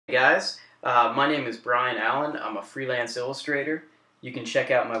Hey guys, my name is Brian Allen. I'm a freelance illustrator. You can check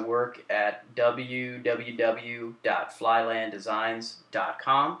out my work at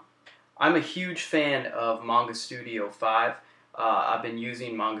www.flylanddesigns.com. I'm a huge fan of Manga Studio 5. I've been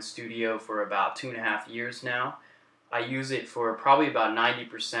using Manga Studio for about 2.5 years now. I use it for probably about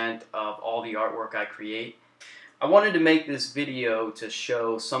 90% of all the artwork I create. I wanted to make this video to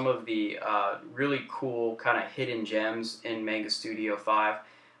show some of the really cool kind of hidden gems in Manga Studio 5.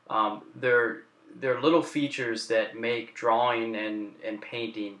 They're little features that make drawing and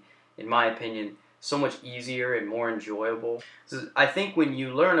painting, in my opinion, so much easier and more enjoyable. So I think when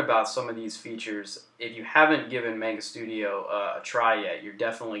you learn about some of these features, if you haven't given Manga Studio a try yet, you're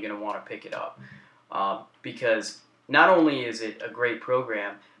definitely going to want to pick it up. Because not only is it a great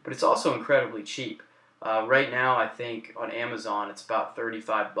program, but it's also incredibly cheap. Right now, I think on Amazon it's about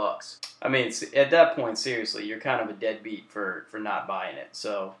 35 bucks. I mean, at that point, seriously, you're kind of a deadbeat for not buying it.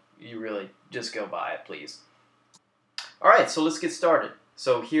 So you really just go buy it, please. Alright, so let's get started.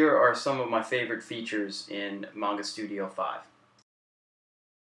 So here are some of my favorite features in Manga Studio 5.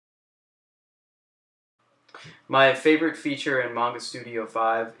 My favorite feature in Manga Studio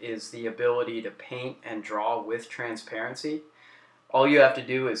 5 is the ability to paint and draw with transparency. All you have to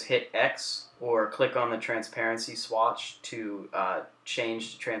do is hit X or click on the transparency swatch to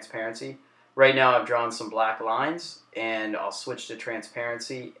change the transparency. Right now I've drawn some black lines and I'll switch to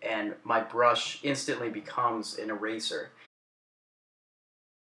transparency and my brush instantly becomes an eraser.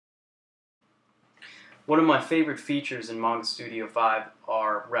 One of my favorite features in Manga Studio 5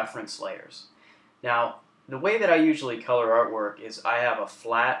 are reference layers. Now, the way that I usually color artwork is I have a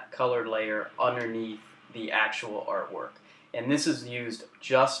flat colored layer underneath the actual artwork. And this is used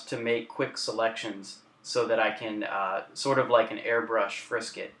just to make quick selections so that I can, sort of like an airbrush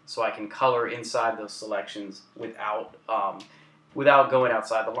frisket, so I can color inside those selections without going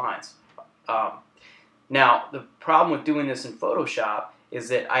outside the lines. Now, the problem with doing this in Photoshop is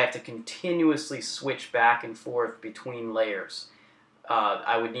that I have to continuously switch back and forth between layers.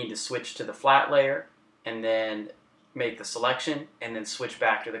 I would need to switch to the flat layer and then make the selection and then switch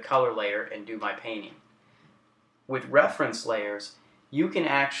back to the color layer and do my painting. With reference layers, you can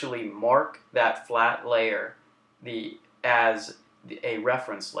actually mark that flat layer as a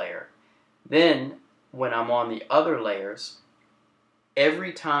reference layer. Then, when I'm on the other layers,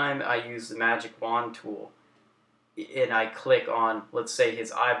 every time I use the magic wand tool and I click on, let's say,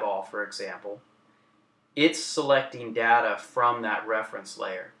 his eyeball, for example, it's selecting data from that reference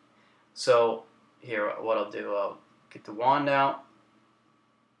layer. So here, what I'll do, I'll get the wand out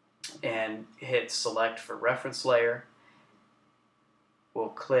and hit select for reference layer. We'll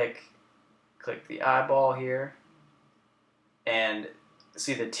click the eyeball here, and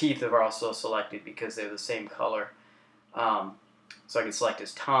see the teeth are also selected because they're the same color. So I can select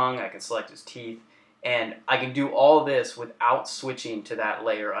his tongue, I can select his teeth, and I can do all this without switching to that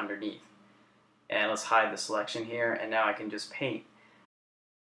layer underneath. And let's hide the selection here, and now I can just paint.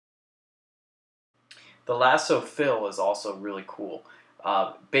 The lasso fill is also really cool.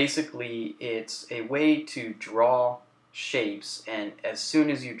 Basically, it's a way to draw shapes, and as soon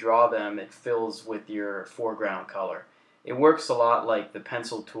as you draw them, it fills with your foreground color. It works a lot like the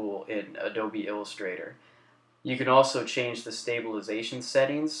pencil tool in Adobe Illustrator. You can also change the stabilization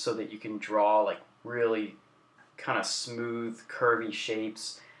settings so that you can draw like really kind of smooth, curvy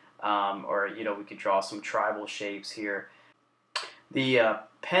shapes, or we could draw some tribal shapes here. The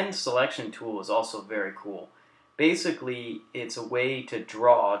pen selection tool is also very cool. Basically, it's a way to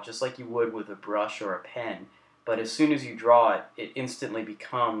draw just like you would with a brush or a pen, but as soon as you draw it, it instantly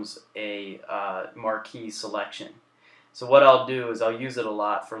becomes a marquee selection. So what I'll do is I'll use it a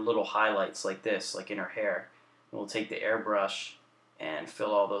lot for little highlights like this, like in her hair. We'll take the airbrush and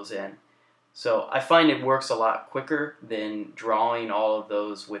fill all those in. So I find it works a lot quicker than drawing all of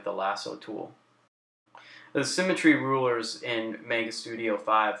those with the lasso tool. The symmetry rulers in Manga Studio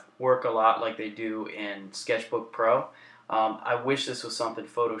 5 work a lot like they do in Sketchbook Pro. I wish this was something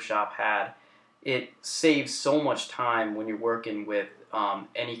Photoshop had. It saves so much time when you're working with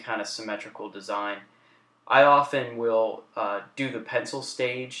any kind of symmetrical design. I often will do the pencil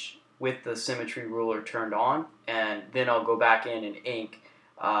stage with the symmetry ruler turned on, and then I'll go back in and ink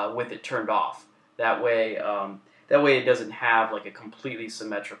with it turned off. That way it doesn't have like a completely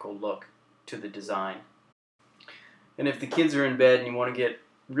symmetrical look to the design. And if the kids are in bed and you want to get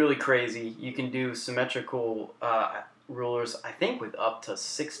really crazy, you can do symmetrical rulers, I think with up to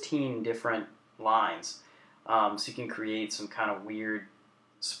 16 different lines. So you can create some kind of weird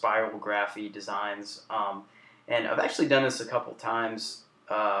spiral graphy designs. And I've actually done this a couple times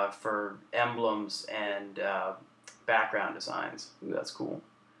for emblems and background designs. Ooh, that's cool.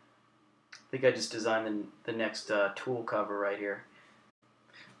 think I just designed the next tool cover right here.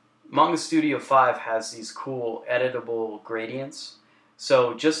 Manga Studio 5 has these cool editable gradients.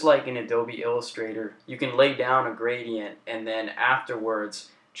 So just like in Adobe Illustrator, you can lay down a gradient and then afterwards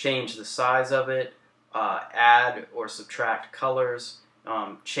change the size of it, add or subtract colors,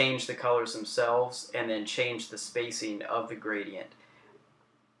 change the colors themselves, and then change the spacing of the gradient.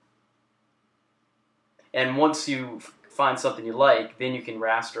 And once you find something you like, then you can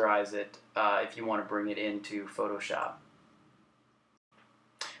rasterize it if you want to bring it into Photoshop.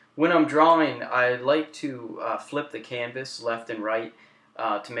 When I'm drawing, I like to flip the canvas left and right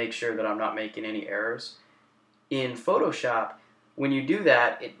to make sure that I'm not making any errors. In Photoshop, when you do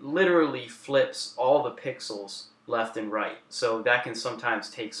that, it literally flips all the pixels left and right, so that can sometimes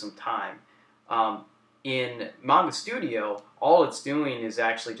take some time. In Manga Studio, all it's doing is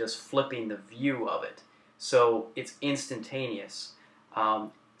actually just flipping the view of it, so it's instantaneous.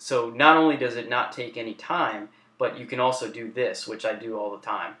 So not only does it not take any time, but you can also do this, which I do all the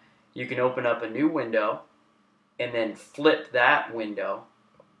time. You can open up a new window and then flip that window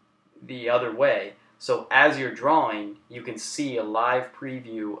the other way. So as you're drawing, you can see a live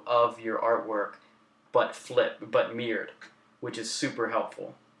preview of your artwork, but mirrored, which is super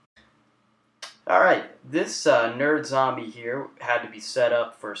helpful. Alright, this nerd zombie here had to be set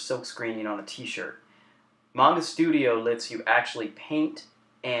up for silk screening on a t-shirt. Manga Studio lets you actually paint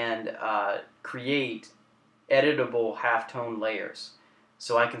and create editable halftone layers.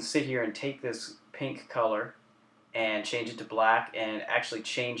 So I can sit here and take this pink color and change it to black and actually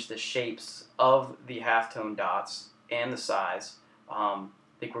change the shapes of the halftone dots and the size. I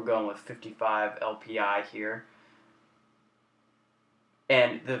think we're going with 55 LPI here.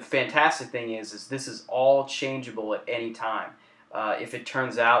 And the fantastic thing is this is all changeable at any time. If it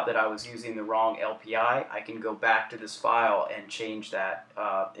turns out that I was using the wrong LPI, I can go back to this file and change that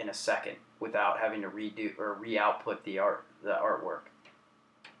in a second without having to redo or re-output the artwork.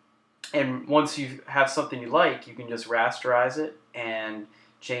 And once you have something you like, you can just rasterize it and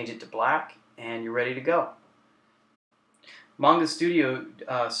change it to black, and you're ready to go. Manga Studio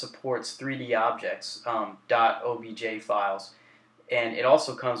supports 3D objects, .obj files, and it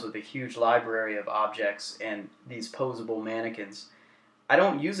also comes with a huge library of objects and these posable mannequins. I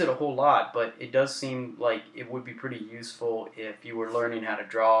don't use it a whole lot, but it does seem like it would be pretty useful if you were learning how to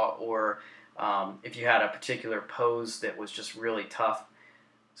draw, or if you had a particular pose that was just really tough.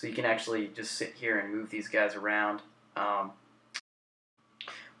 So you can actually just sit here and move these guys around.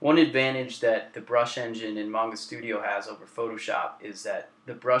 One advantage that the brush engine in Manga Studio has over Photoshop is that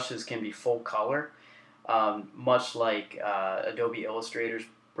the brushes can be full color, much like Adobe Illustrator's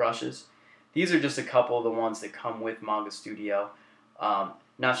brushes. These are just a couple of the ones that come with Manga Studio.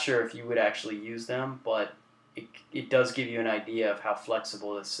 Not sure if you would actually use them, but it does give you an idea of how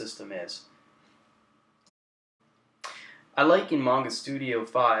flexible this system is. I like in Manga Studio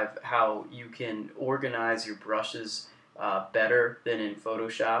 5 how you can organize your brushes better than in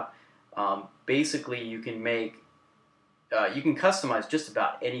Photoshop. Basically, you can customize just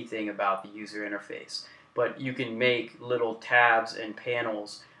about anything about the user interface, but you can make little tabs and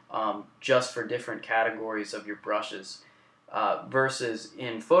panels just for different categories of your brushes. Versus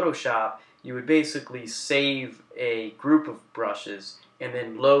in Photoshop, you would basically save a group of brushes and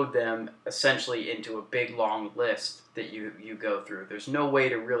then load them essentially into a big long list that you go through. There's no way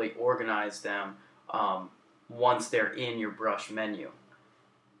to really organize them once they're in your brush menu.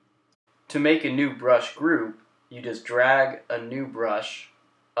 To make a new brush group, you just drag a new brush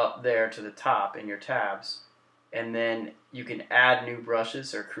up there to the top in your tabs, and then you can add new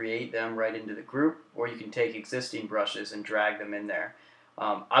brushes or create them right into the group, or you can take existing brushes and drag them in there.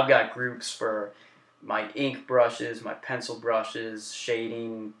 I've got groups for my ink brushes, my pencil brushes,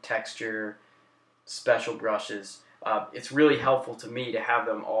 shading, texture, special brushes. It's really helpful to me to have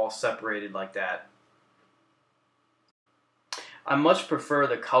them all separated like that. I much prefer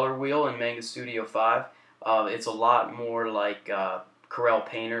the color wheel in Manga Studio 5. It's a lot more like Corel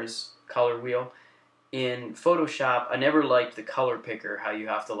Painter's color wheel. In Photoshop, I never liked the color picker, how you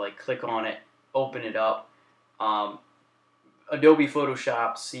have to like click on it, open it up. Adobe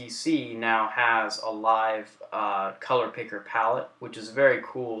Photoshop CC now has a live color picker palette, which is a very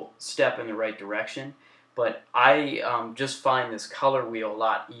cool step in the right direction. But I just find this color wheel a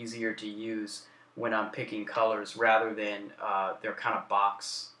lot easier to use when I'm picking colors rather than their kind of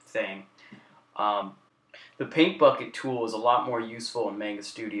box thing. The paint bucket tool is a lot more useful in Manga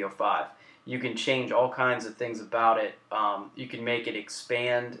Studio 5. You can change all kinds of things about it. You can make it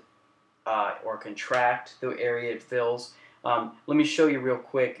expand or contract the area it fills. Let me show you real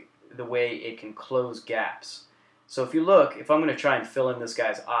quick the way it can close gaps. So if you look, if I'm going to try and fill in this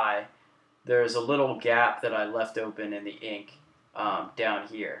guy's eye, there's a little gap that I left open in the ink down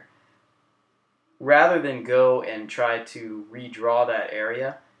here. Rather than go and try to redraw that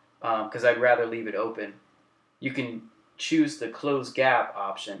area, because I'd rather leave it open, you can choose the close gap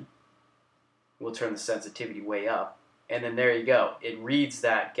option. We'll turn the sensitivity way up, and then there you go. It reads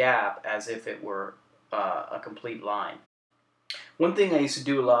that gap as if it were a complete line. One thing I used to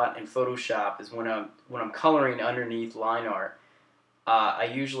do a lot in Photoshop is when I'm coloring underneath line art,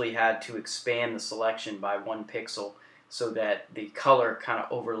 I usually had to expand the selection by 1 pixel so that the color kind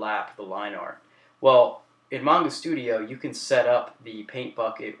of overlapped the line art. Well, in Manga Studio, you can set up the paint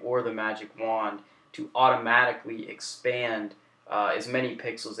bucket or the magic wand to automatically expand as many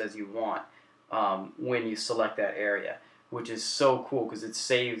pixels as you want when you select that area, which is so cool because it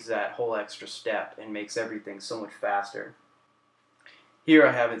saves that whole extra step and makes everything so much faster. Here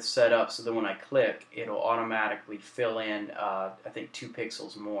I have it set up so that when I click, it'll automatically fill in, I think 2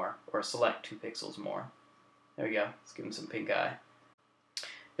 pixels more, or select 2 pixels more. There we go. Let's give him some pink eye.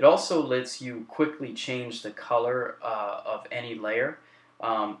 It also lets you quickly change the color of any layer.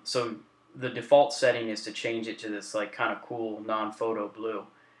 So the default setting is to change it to this like kind of cool non-photo blue.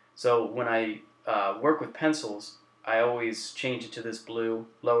 So when I work with pencils, I always change it to this blue,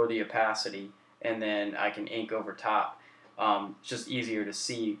 lower the opacity, and then I can ink over top. It's just easier to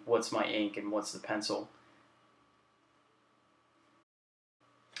see what's my ink and what's the pencil.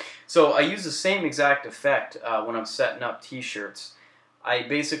 So I use the same exact effect when I'm setting up t-shirts. I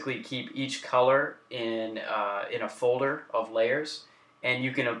basically keep each color in a folder of layers, and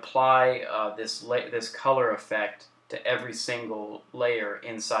you can apply this color effect to every single layer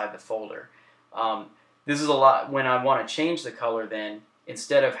inside the folder. This is a lot when I want to change the color. Then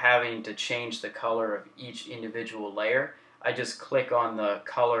instead of having to change the color of each individual layer, I just click on the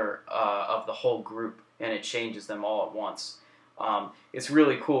color of the whole group and it changes them all at once. It's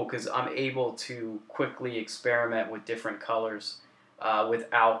really cool because I'm able to quickly experiment with different colors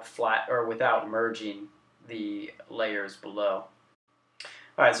without merging the layers below.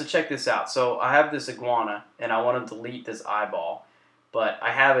 Alright, so check this out. So I have this iguana and I want to delete this eyeball, but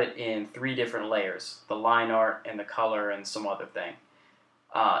I have it in 3 different layers: the line art and the color and some other thing.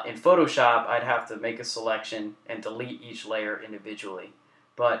 In Photoshop, I'd have to make a selection and delete each layer individually.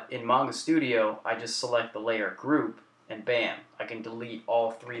 But in Manga Studio, I just select the layer group and bam, I can delete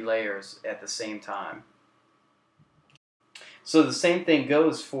all 3 layers at the same time. So the same thing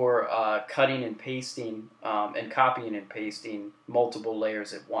goes for cutting and pasting and copying and pasting multiple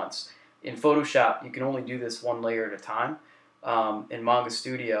layers at once. In Photoshop, you can only do this 1 layer at a time. In Manga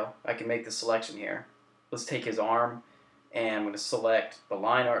Studio, I can make the selection here. Let's take his arm, and I'm going to select the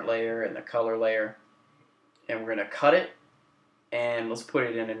line art layer and the color layer, and we're going to cut it, and let's put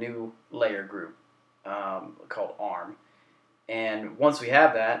it in a new layer group called arm. And once we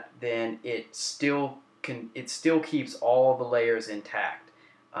have that, then it still keeps all the layers intact.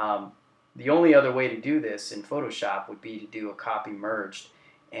 The only other way to do this in Photoshop would be to do a copy merged,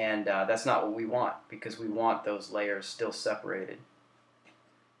 and that's not what we want because we want those layers still separated.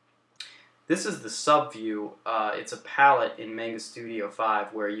 This is the subview. It's a palette in Manga Studio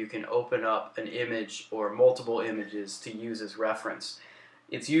 5 where you can open up an image or multiple images to use as reference.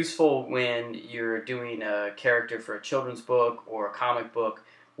 It's useful when you're doing a character for a children's book or a comic book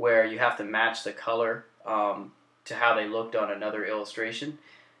where you have to match the color to how they looked on another illustration.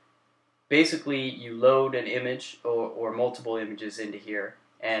 Basically, you load an image or multiple images into here,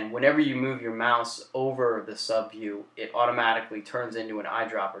 and whenever you move your mouse over the subview, it automatically turns into an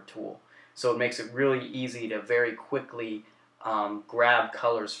eyedropper tool. So it makes it really easy to very quickly grab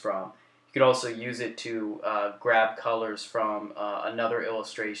colors from. You could also use it to grab colors from another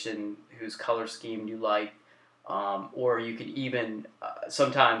illustration whose color scheme you like, or you could even,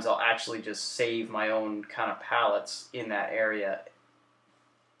 sometimes I'll actually just save my own kind of palettes in that area.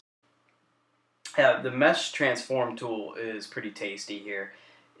 The mesh transform tool is pretty tasty here.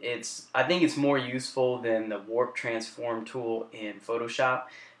 I think it's more useful than the warp transform tool in Photoshop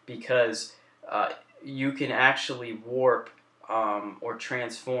because you can actually warp or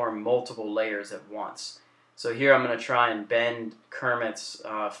transform multiple layers at once. So here I'm going to try and bend Kermit's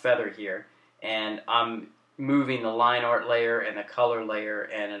feather here, and I'm moving the line art layer and the color layer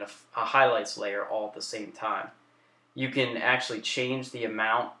and a highlights layer all at the same time. You can actually change the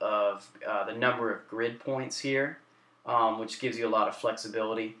amount of the number of grid points here, which gives you a lot of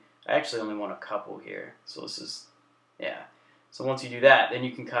flexibility. I actually only want a couple here, so this is, yeah. So once you do that, then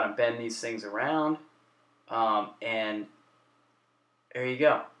you can kind of bend these things around, and there you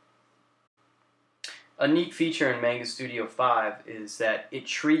go. A neat feature in Manga Studio 5 is that it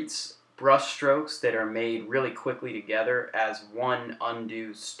treats brush strokes that are made really quickly together as one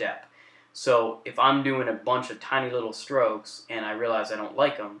undo step. So if I'm doing a bunch of tiny little strokes and I realize I don't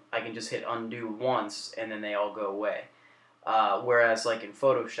like them, I can just hit undo once and then they all go away. Whereas like in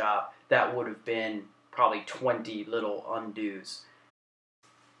Photoshop, that would have been probably 20 little undos.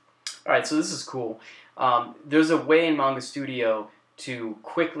 Alright, so this is cool. There's a way in Manga Studio to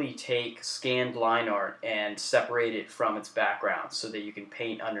quickly take scanned line art and separate it from its background so that you can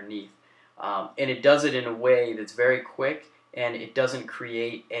paint underneath. And it does it in a way that's very quick, and it doesn't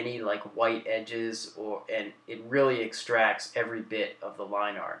create any like white edges, and it really extracts every bit of the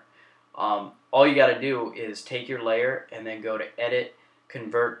line art. All you got to do is take your layer and then go to Edit,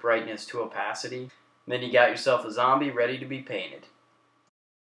 Convert Brightness to Opacity. And then you got yourself a zombie ready to be painted.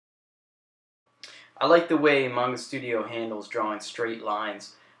 I like the way Manga Studio handles drawing straight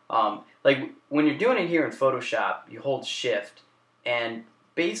lines. Like when you're doing it here in Photoshop, you hold Shift, and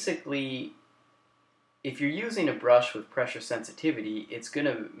basically, if you're using a brush with pressure sensitivity, it's going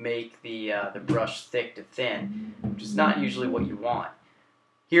to make the brush thick to thin, which is not usually what you want.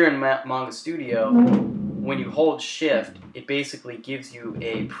 Here in Manga Studio, when you hold Shift, it basically gives you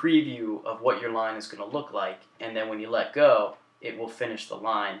a preview of what your line is going to look like, and then when you let go, it will finish the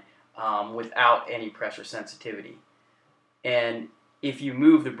line without any pressure sensitivity. And if you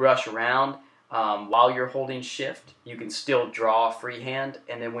move the brush around while you're holding Shift, you can still draw freehand,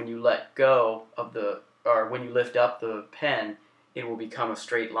 and then when you let go of or when you lift up the pen, it will become a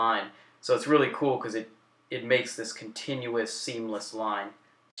straight line. So it's really cool because it makes this continuous, seamless line.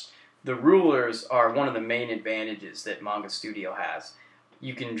 The rulers are one of the main advantages that Manga Studio has.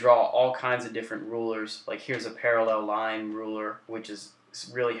 You can draw all kinds of different rulers. Like here's a parallel line ruler, which is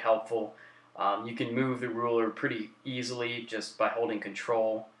really helpful. You can move the ruler pretty easily just by holding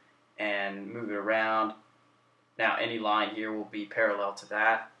Control and move it around. Now any line here will be parallel to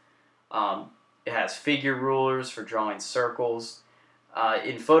that. It has figure rulers for drawing circles.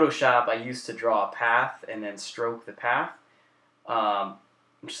 In Photoshop, I used to draw a path and then stroke the path,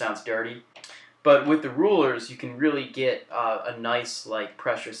 which sounds dirty. But with the rulers, you can really get a nice, like,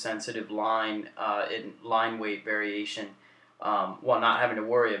 pressure-sensitive line and line weight variation while not having to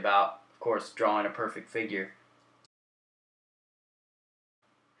worry about, of course, drawing a perfect figure.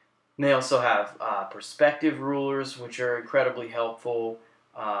 And they also have perspective rulers, which are incredibly helpful,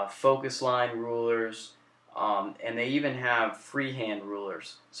 focus line rulers, and they even have freehand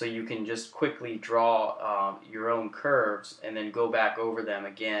rulers, so you can just quickly draw your own curves and then go back over them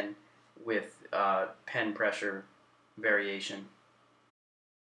again with pen pressure variation.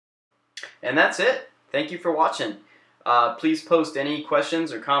 And that's it. Thank you for watching. Please post any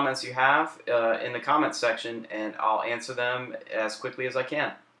questions or comments you have in the comments section, and I'll answer them as quickly as I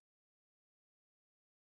can.